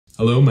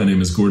Hello, my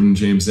name is Gordon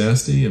James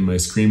Asti, and my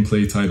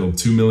screenplay titled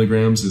 2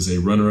 Milligrams is a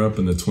runner-up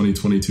in the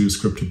 2022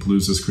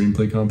 Scriptapalooza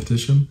Screenplay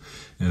competition,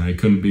 and I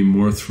couldn't be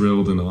more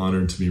thrilled and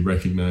honored to be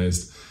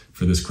recognized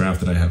for this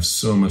craft that I have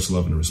so much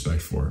love and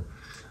respect for.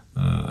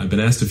 I've been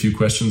asked a few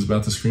questions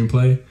about the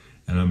screenplay,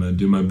 and I'm going to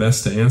do my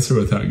best to answer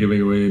without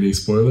giving away any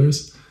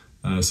spoilers.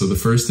 So the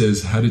first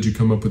is, how did you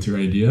come up with your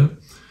idea?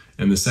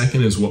 And the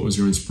second is, what was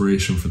your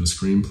inspiration for the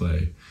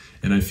screenplay?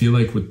 And I feel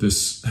like with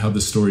this, how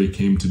the story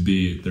came to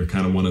be, they're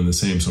kind of one and the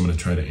same, so I'm going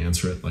to try to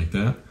answer it like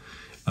that.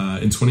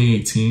 In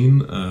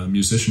 2018, a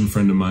musician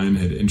friend of mine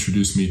had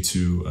introduced me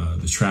to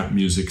the trap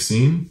music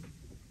scene,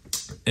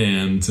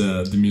 and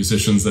the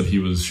musicians that he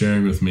was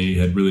sharing with me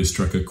had really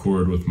struck a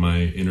chord with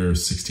my inner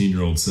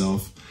 16-year-old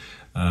self.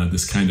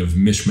 This kind of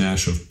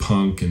mishmash of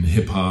punk and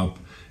hip-hop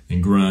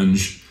and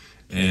grunge,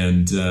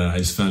 and I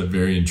just found it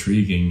very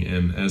intriguing.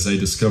 And as I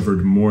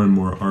discovered more and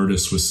more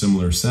artists with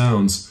similar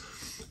sounds,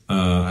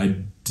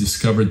 I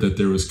discovered that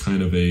there was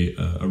kind of a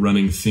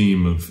running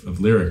theme of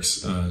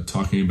lyrics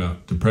talking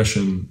about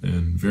depression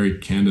and very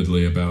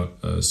candidly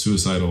about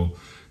suicidal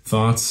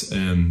thoughts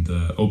and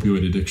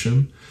opioid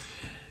addiction.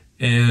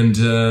 And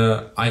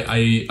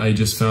I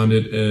just found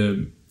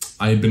it,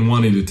 I had been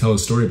wanting to tell a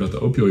story about the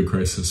opioid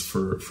crisis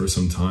for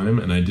some time,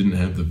 and I didn't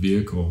have the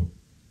vehicle.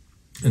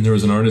 And there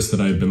was an artist that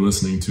I had been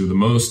listening to the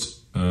most,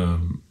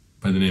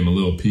 by the name of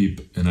Lil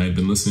Peep, and I had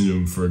been listening to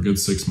him for a good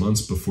 6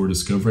 months before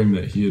discovering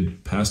that he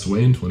had passed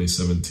away in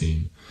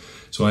 2017.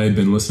 So I had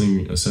been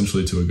listening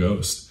essentially to a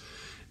ghost,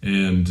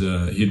 and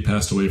he had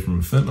passed away from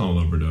a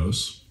fentanyl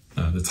overdose.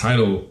 The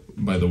title,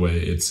 by the way,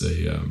 it's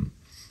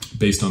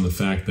based on the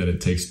fact that it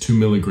takes 2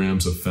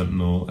 milligrams of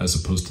fentanyl as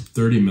opposed to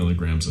 30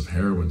 milligrams of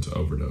heroin to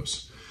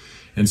overdose.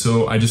 And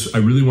so I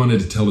really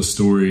wanted to tell a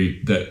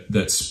story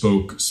that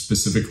spoke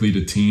specifically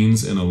to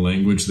teens in a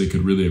language they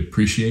could really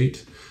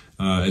appreciate,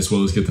 as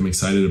well as get them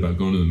excited about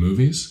going to the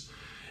movies,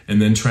 and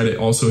then try to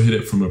also hit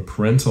it from a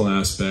parental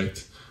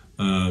aspect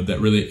that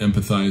really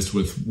empathized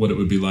with what it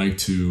would be like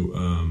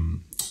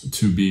to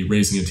be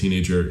raising a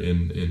teenager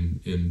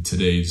in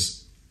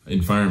today's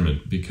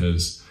environment,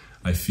 because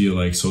I feel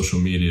like social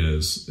media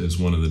is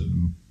one of the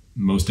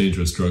most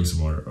dangerous drugs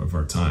of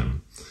our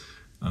time.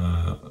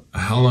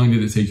 How long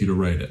did it take you to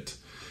write it?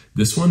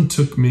 This one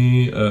took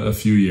me a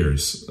few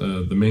years.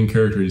 The main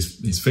character,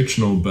 he's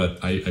fictional, but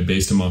I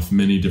based him off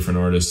many different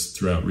artists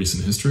throughout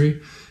recent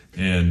history.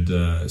 And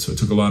so it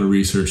took a lot of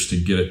research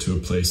to get it to a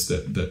place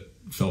that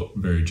felt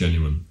very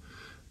genuine.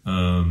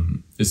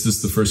 Is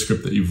this the first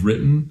script that you've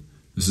written?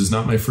 This is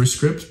not my first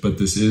script, but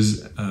this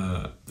is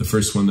the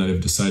first one that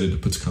I've decided to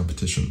put to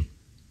competition.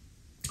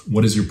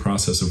 What is your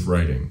process of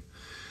writing?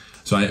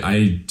 So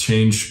I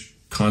change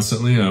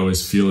constantly. I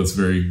always feel it's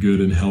very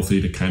good and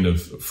healthy to kind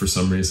of, for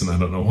some reason, I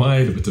don't know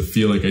why, but to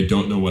feel like I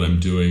don't know what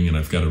I'm doing and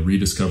I've got to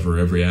rediscover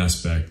every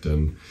aspect.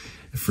 And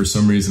for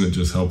some reason, it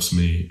just helps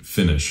me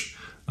finish.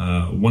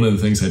 One of the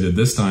things I did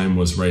this time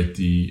was write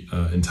the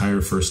entire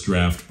first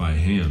draft by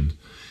hand.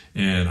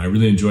 And I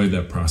really enjoyed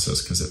that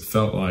process because it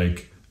felt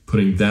like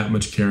putting that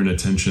much care and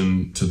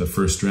attention to the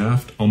first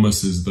draft,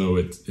 almost as though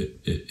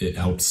it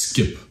helped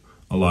skip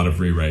a lot of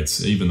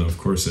rewrites, even though of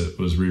course it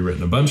was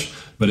rewritten a bunch,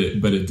 but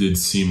it did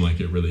seem like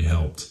it really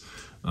helped.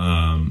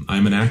 I'm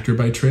an actor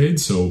by trade,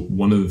 so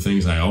one of the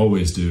things I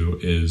always do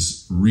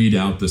is read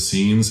out the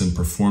scenes and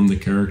perform the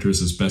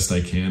characters as best I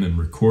can and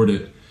record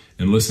it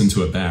and listen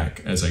to it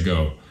back as I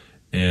go.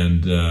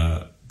 And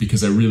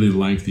because I really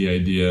like the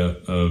idea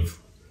of,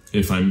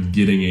 if I'm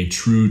getting a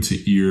true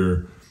to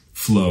ear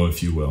flow,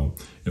 if you will.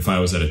 If I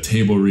was at a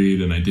table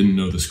read and I didn't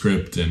know the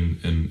script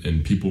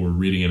and people were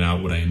reading it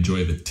out, would I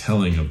enjoy the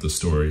telling of the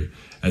story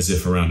as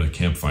if around a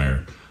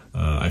campfire?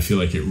 I feel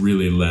like it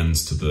really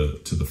lends to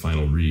the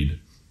final read.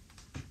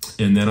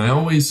 And then I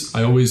always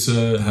have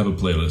a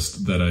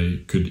playlist that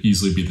I could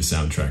easily be the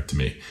soundtrack to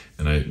me,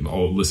 and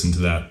I'll listen to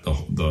that the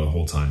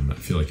whole time. I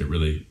feel like it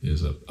really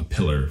is a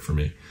pillar for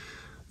me.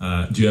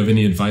 Do you have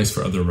any advice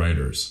for other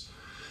writers?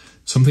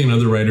 Something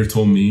another writer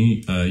told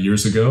me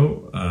years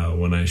ago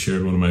when I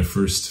shared one of my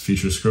first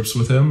feature scripts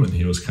with him, and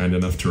he was kind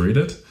enough to read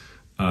it.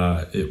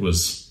 It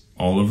was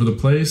all over the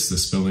place. The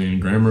spelling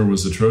and grammar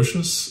was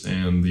atrocious,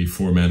 and the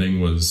formatting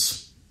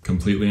was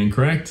completely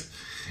incorrect.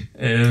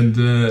 And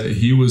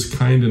he was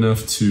kind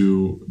enough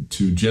to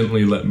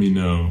gently let me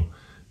know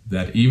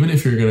that even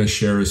if you're going to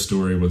share a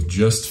story with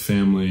just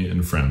family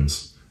and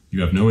friends,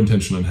 you have no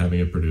intention on having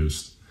it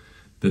produced,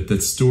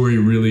 that story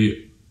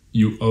really,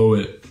 you owe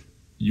it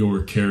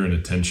your care and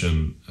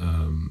attention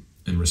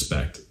and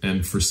respect.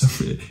 And for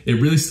some,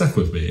 it really stuck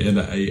with me.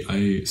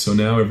 And so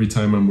now every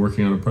time I'm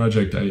working on a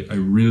project, I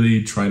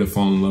really try to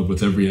fall in love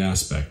with every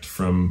aspect,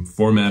 from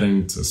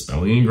formatting to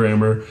spelling and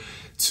grammar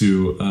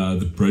to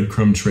the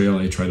breadcrumb trail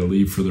I try to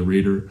leave for the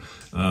reader.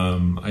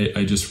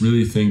 I just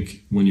really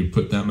think when you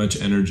put that much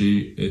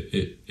energy,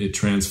 it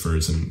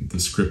transfers, and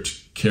the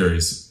script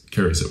carries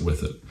it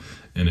with it,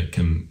 and it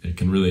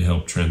can really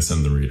help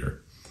transcend the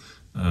reader.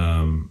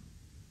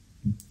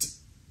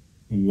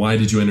 Why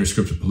did you enter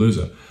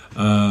Scriptapalooza?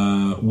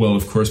 Well,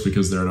 of course,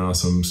 because they're an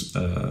awesome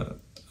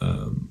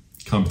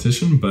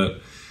competition,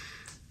 but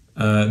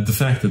the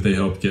fact that they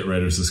help get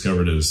writers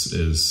discovered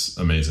is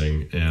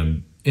amazing.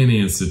 And any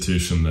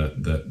institution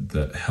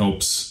that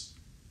helps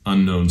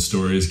unknown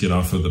stories get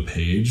off of the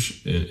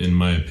page, in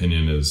my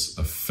opinion, is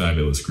a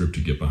fabulous group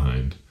to get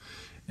behind.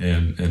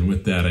 And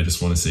with that, I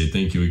just want to say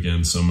thank you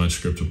again so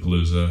much,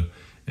 Scriptapalooza,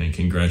 and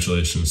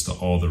congratulations to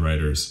all the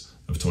writers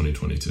of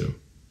 2022.